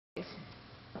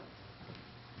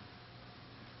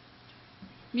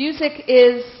Music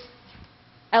is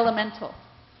elemental.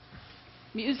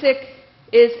 Music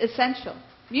is essential.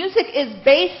 Music is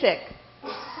basic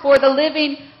for the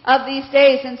living of these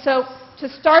days. And so to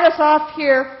start us off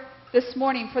here this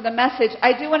morning for the message,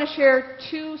 I do want to share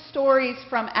two stories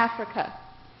from Africa.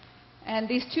 And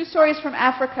these two stories from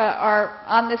Africa are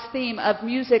on this theme of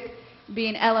music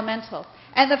being elemental.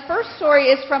 And the first story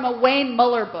is from a Wayne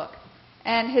Muller book.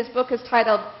 And his book is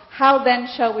titled, How Then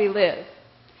Shall We Live?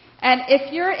 And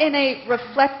if you're in a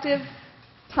reflective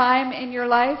time in your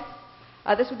life,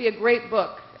 this would be a great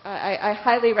book. I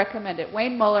highly recommend it.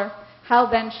 Wayne Muller, How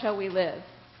Then Shall We Live?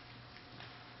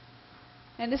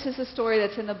 And this is the story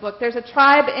that's in the book. There's a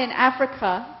tribe in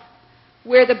Africa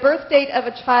where the birth date of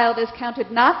a child is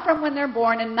counted not from when they're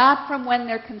born and not from when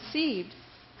they're conceived,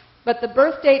 but the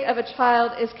birth date of a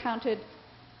child is counted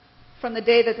from the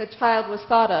day that the child was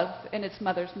thought of in its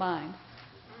mother's mind.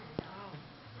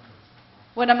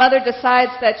 When a mother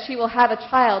decides that she will have a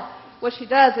child, what she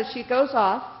does is she goes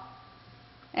off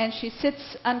and she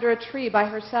sits under a tree by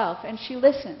herself and she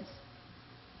listens.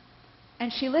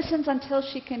 And she listens until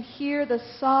she can hear the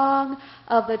song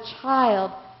of the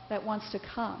child that wants to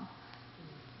come.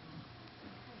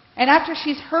 And after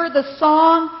she's heard the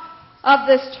song of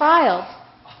this child,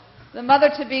 the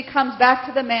mother-to-be comes back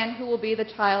to the man who will be the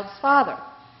child's father.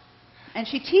 And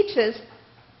she teaches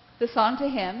the song to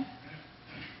him.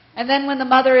 And then when the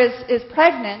mother is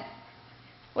pregnant,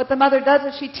 what the mother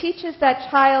does is she teaches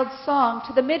that child's song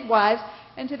to the midwives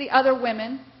and to the other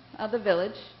women of the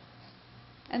village.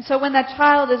 And so when that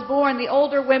child is born, the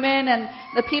older women and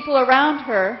the people around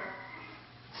her,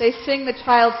 they sing the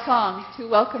child's song to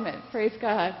welcome it. Praise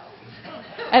God.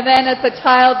 And then as the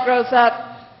child grows up,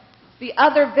 the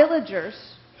other villagers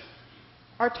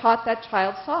are taught that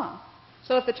child's song.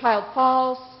 So if the child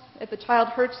falls, if the child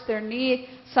hurts their knee,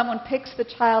 someone picks the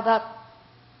child up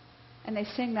and they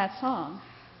sing that song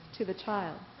to the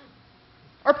child.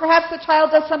 Or perhaps the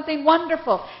child does something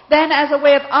wonderful. Then as a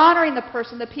way of honoring the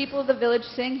person, the people of the village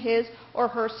sing his or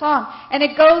her song. And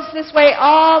it goes this way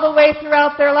all the way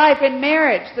throughout their life. In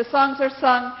marriage, the songs are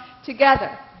sung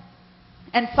together.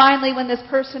 And finally, when this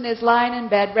person is lying in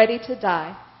bed ready to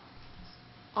die,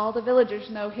 all the villagers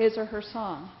know his or her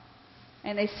song.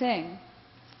 And they sing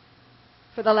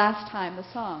for the last time the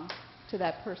song to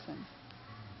that person.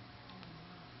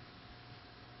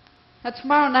 Now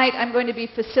tomorrow night I'm going to be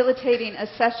facilitating a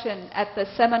session at the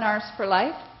Seminars for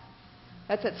Life.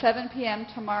 That's at 7 p.m.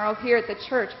 tomorrow here at the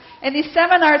church. And these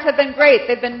seminars have been great.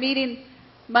 They've been meeting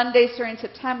Mondays during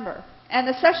September. And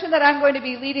the session that I'm going to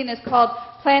be leading is called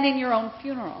Planning Your Own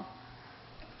Funeral.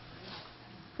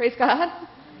 Praise God.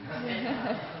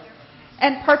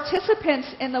 And participants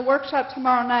in the workshop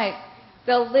tomorrow night,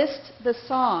 they'll list the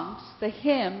songs, the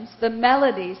hymns, the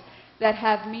melodies that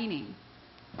have meaning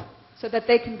so that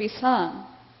they can be sung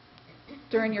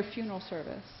during your funeral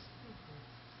service.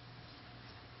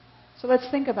 So let's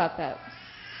think about that.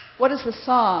 What is the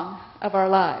song of our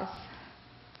lives?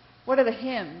 What are the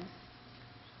hymns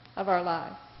of our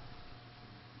lives?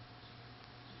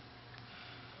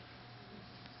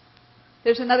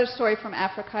 There's another story from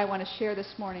Africa I want to share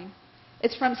this morning.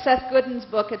 It's from Seth Godin's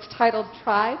book. It's titled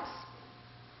Tribes.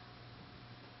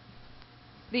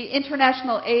 The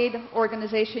international aid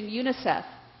organization UNICEF,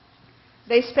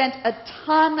 they spent a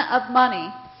ton of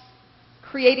money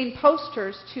creating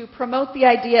posters to promote the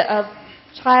idea of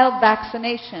child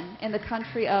vaccination in the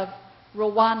country of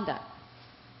Rwanda.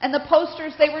 And the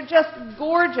posters, they were just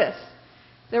gorgeous.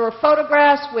 There were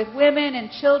photographs with women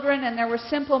and children, and there were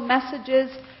simple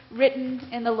messages written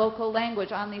in the local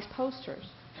language on these posters.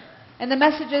 And the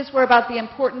messages were about the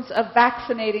importance of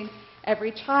vaccinating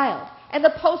every child. And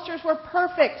the posters were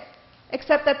perfect,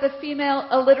 except that the female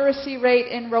illiteracy rate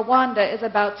in Rwanda is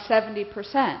about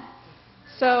 70%.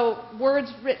 So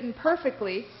words written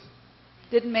perfectly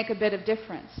didn't make a bit of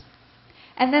difference.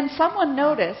 And then someone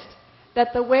noticed that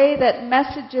the way that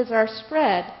messages are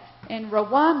spread in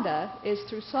Rwanda is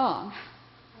through song.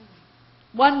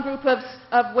 One group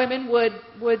of women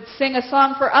would sing a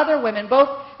song for other women, both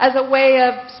as a way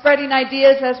of spreading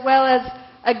ideas as well as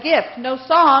a gift. No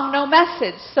song, no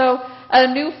message. So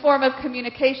a new form of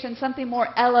communication, something more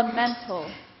elemental,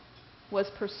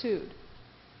 was pursued.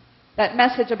 That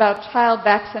message about child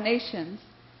vaccinations,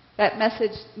 that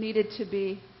message needed to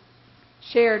be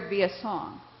shared via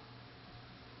song.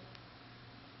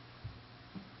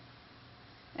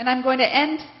 And I'm going to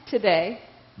end today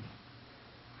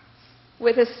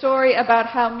with a story about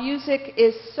how music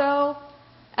is so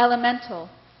elemental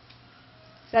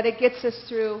that it gets us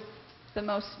through the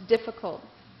most difficult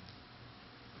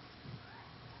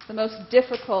the most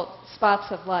difficult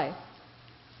spots of life.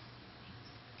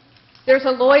 There's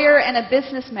a lawyer and a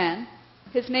businessman.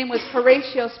 His name was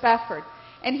Horatio Spafford.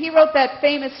 And he wrote that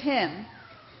famous hymn,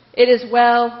 "It is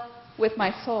well with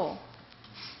my soul.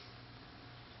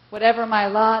 Whatever my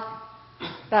lot,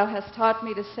 thou hast taught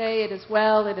me to say, it is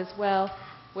well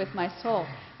with my soul."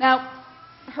 Now,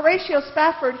 Horatio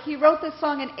Spafford, he wrote this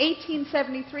song in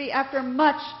 1873 after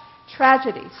much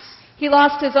tragedy. He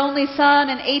lost his only son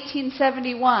in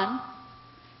 1871,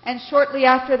 and shortly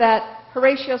after that,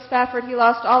 Horatio Spafford, he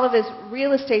lost all of his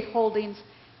real estate holdings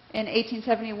in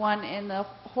 1871 in the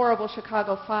horrible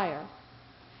Chicago fire.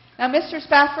 Now, Mr.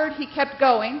 Spafford, he kept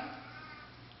going.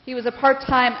 He was a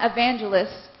part-time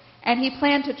evangelist, and he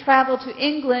planned to travel to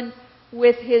England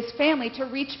with his family to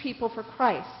reach people for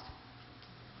Christ.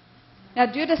 Now,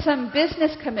 due to some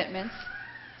business commitments,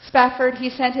 Spafford, he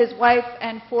sent his wife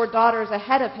and 4 daughters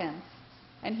ahead of him,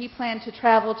 and he planned to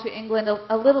travel to England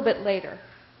a little bit later.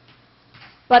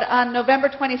 But on November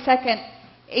 22nd,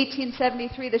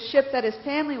 1873, the ship that his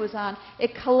family was on,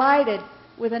 it collided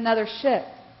with another ship.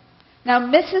 Now,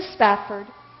 Mrs. Spafford,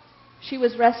 she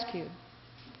was rescued,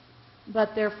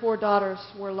 but their 4 daughters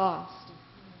were lost.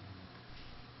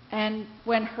 And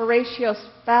when Horatio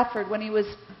Spafford, when he was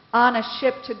on a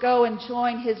ship to go and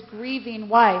join his grieving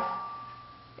wife,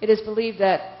 it is believed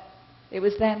that it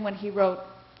was then when he wrote,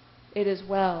 "It is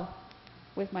well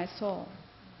with my soul."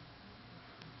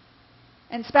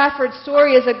 And Spafford's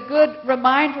story is a good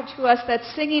reminder to us that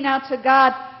singing out to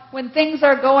God when things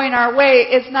are going our way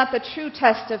is not the true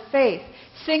test of faith.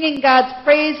 Singing God's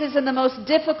praises in the most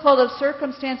difficult of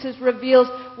circumstances reveals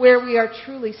where we are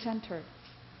truly centered.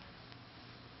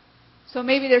 So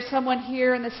maybe there's someone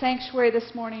here in the sanctuary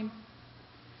this morning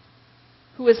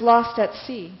who is lost at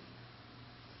sea.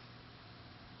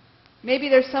 Maybe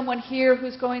there's someone here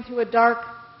who's going through a dark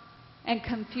and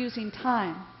confusing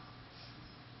time.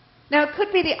 Now, it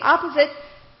could be the opposite.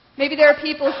 Maybe there are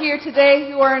people here today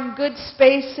who are in good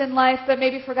space in life, but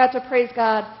maybe forgot to praise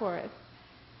God for it.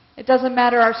 It doesn't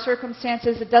matter our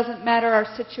circumstances. It doesn't matter our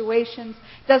situations.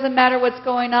 It doesn't matter what's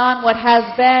going on, what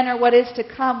has been, or what is to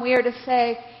come. We are to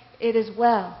say, "It is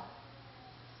well."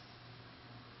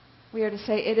 We are to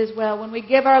say, "It is well." When we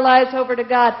give our lives over to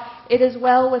God, it is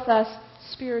well with us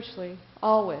spiritually,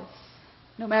 always,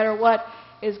 no matter what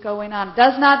is going on. It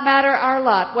does not matter our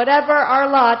lot. Whatever our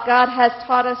lot, God has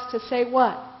taught us to say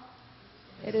what?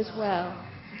 It is well.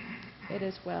 It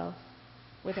is well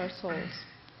with our souls.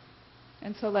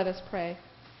 And so let us pray.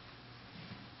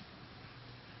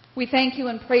 We thank you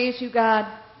and praise you, God,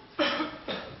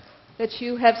 that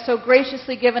you have so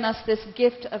graciously given us this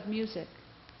gift of music.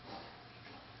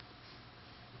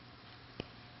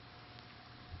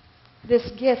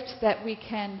 This gift that we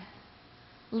can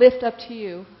lift up to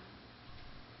you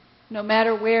no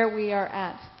matter where we are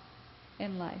at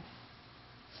in life.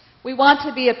 We want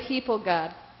to be a people,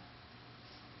 God,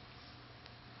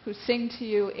 who sing to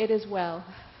you, "It is well,"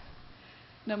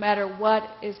 no matter what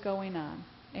is going on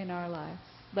in our lives.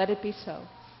 Let it be so,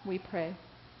 we pray.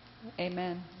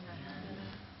 Amen.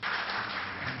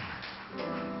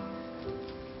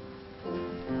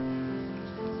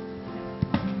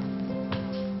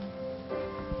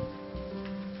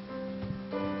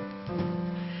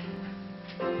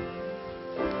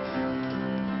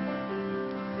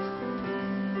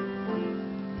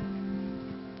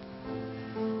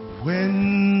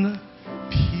 When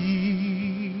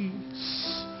peace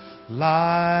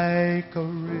like a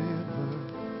river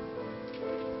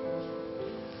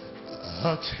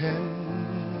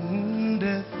attendeth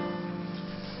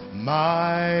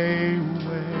my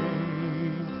way,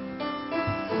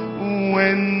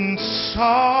 when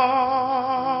sorrows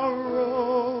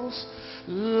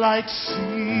like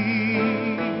sea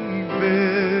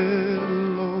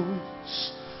billows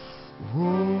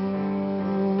roll,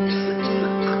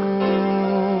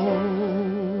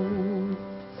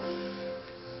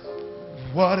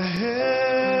 whatever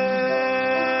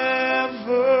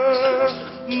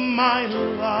my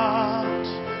lot,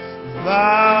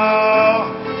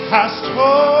 thou hast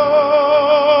told